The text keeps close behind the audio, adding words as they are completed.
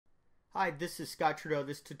Hi, this is Scott Trudeau.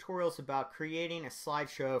 This tutorial is about creating a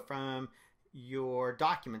slideshow from your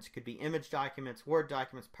documents. It could be image documents, Word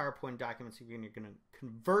documents, PowerPoint documents. You're going to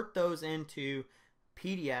convert those into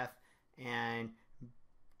PDF and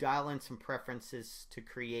dial in some preferences to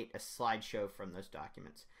create a slideshow from those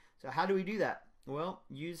documents. So how do we do that? Well,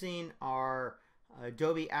 using our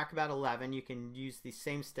Adobe Acrobat 11, you can use the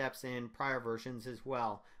same steps in prior versions as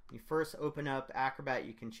well. When you first open up Acrobat,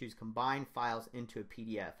 you can choose Combine Files into a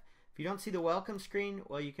PDF. If you don't see the welcome screen,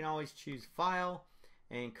 well, you can always choose File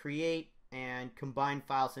and Create and Combine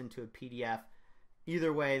Files into a PDF.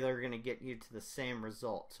 Either way, they're going to get you to the same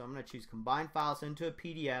result. So I'm going to choose Combine Files into a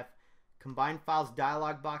PDF. Combine Files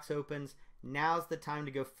dialog box opens. Now's the time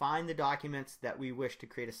to go find the documents that we wish to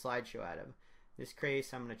create a slideshow out of. In this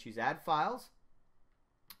case, I'm going to choose Add Files,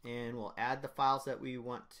 and we'll add the files that we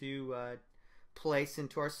want to place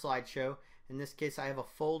into our slideshow. In this case, I have a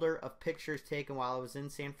folder of pictures taken while I was in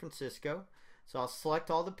San Francisco. So I'll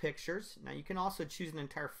select all the pictures. Now you can also choose an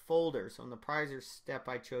entire folder. So in the prior step,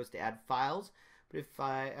 I chose to add files. But if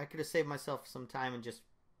I could have saved myself some time and just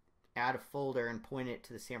add a folder and point it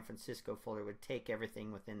to the San Francisco folder, it would take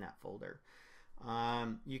everything within that folder.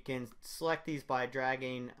 You can select these by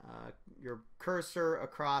dragging your cursor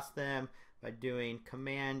across them, by doing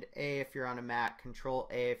Command A if you're on a Mac, Control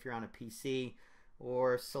A if you're on a PC,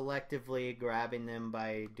 or selectively grabbing them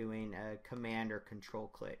by doing a Command or Control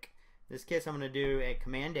click. In this case, I'm going to do a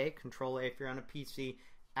Command A, Control A if you're on a PC,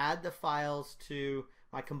 add the files to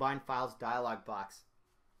my Combine Files dialog box.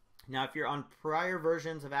 Now, if you're on prior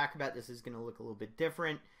versions of Acrobat, this is going to look a little bit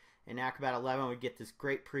different. In Acrobat 11, we get this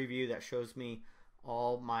great preview that shows me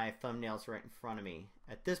all my thumbnails right in front of me.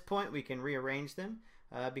 At this point, we can rearrange them.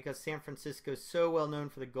 Because San Francisco is so well known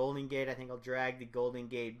for the Golden Gate, I think I'll drag the Golden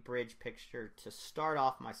Gate Bridge picture to start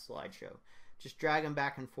off my slideshow. Just drag them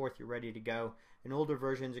back and forth, you're ready to go. In older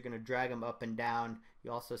versions, you're going to drag them up and down.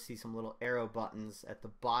 You also see some little arrow buttons at the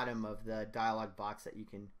bottom of the dialog box that you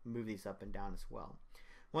can move these up and down as well.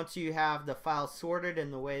 Once you have the files sorted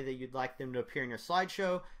in the way that you'd like them to appear in your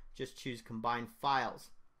slideshow, just choose Combine Files.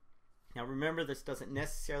 Now remember, this doesn't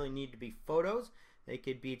necessarily need to be photos. They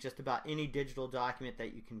could be just about any digital document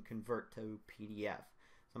that you can convert to PDF.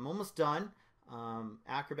 So I'm almost done.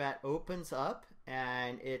 Acrobat opens up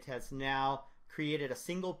and it has now created a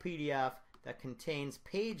single PDF that contains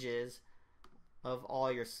pages of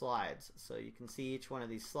all your slides. So you can see each one of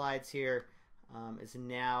these slides here is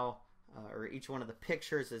now, or each one of the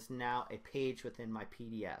pictures is now a page within my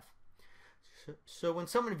PDF. So when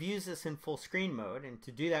someone views this in full screen mode, and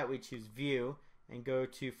to do that we choose View and go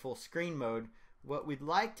to full screen mode, what we'd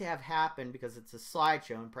like to have happen, because it's a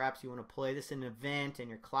slideshow and perhaps you want to play this in an event in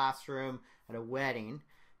your classroom, at a wedding,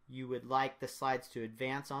 you would like the slides to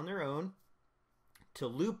advance on their own, to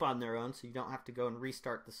loop on their own so you don't have to go and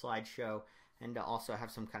restart the slideshow, and to also have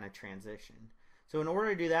some kind of transition. So in order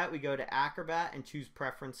to do that, we go to Acrobat and choose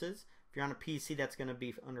Preferences. If you're on a PC, that's going to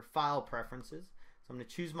be under File Preferences. So I'm going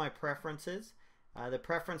to choose my preferences. The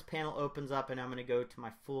preference panel opens up and I'm going to go to my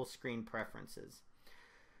full screen preferences.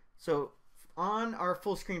 So on our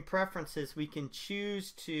full screen preferences, we can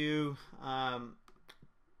choose to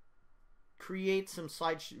create some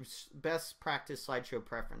best practice slideshow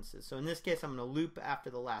preferences. So in this case, I'm going to loop after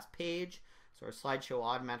the last page, so our slideshow will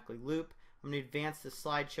automatically loop. I'm going to advance the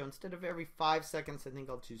slideshow. Instead of every 5 seconds, I think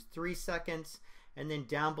I'll choose 3 seconds. And then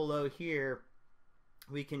down below here,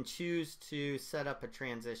 we can choose to set up a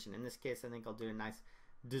transition. In this case, I think I'll do a nice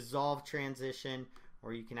dissolve transition,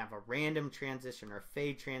 or you can have a random transition or a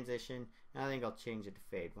fade transition. And I think I'll change it to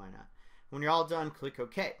fade, why not? When you're all done, click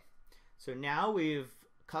OK. So now we've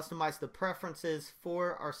customized the preferences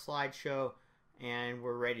for our slideshow and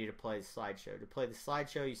we're ready to play the slideshow. To play the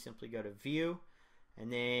slideshow, you simply go to View and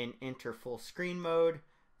then enter full screen mode.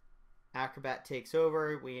 Acrobat takes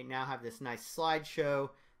over. We now have this nice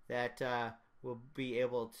slideshow that we'll be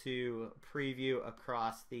able to preview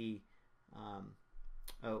across the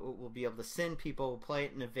we'll be able to send people, we'll play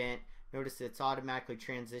it in an event. Notice it's automatically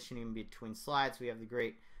transitioning between slides. We have the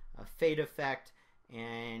great fade effect.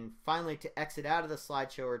 And finally, to exit out of the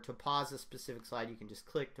slideshow or to pause a specific slide, you can just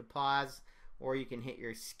click to pause, or you can hit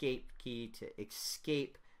your escape key to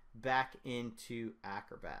escape back into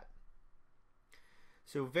Acrobat.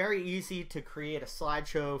 So very easy to create a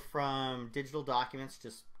slideshow from digital documents.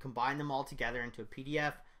 Just combine them all together into a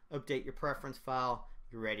PDF, update your preference file,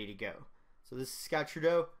 you're ready to go. So this is Scott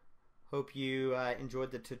Trudeau. Hope you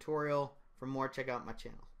enjoyed the tutorial. For more, check out my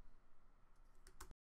channel.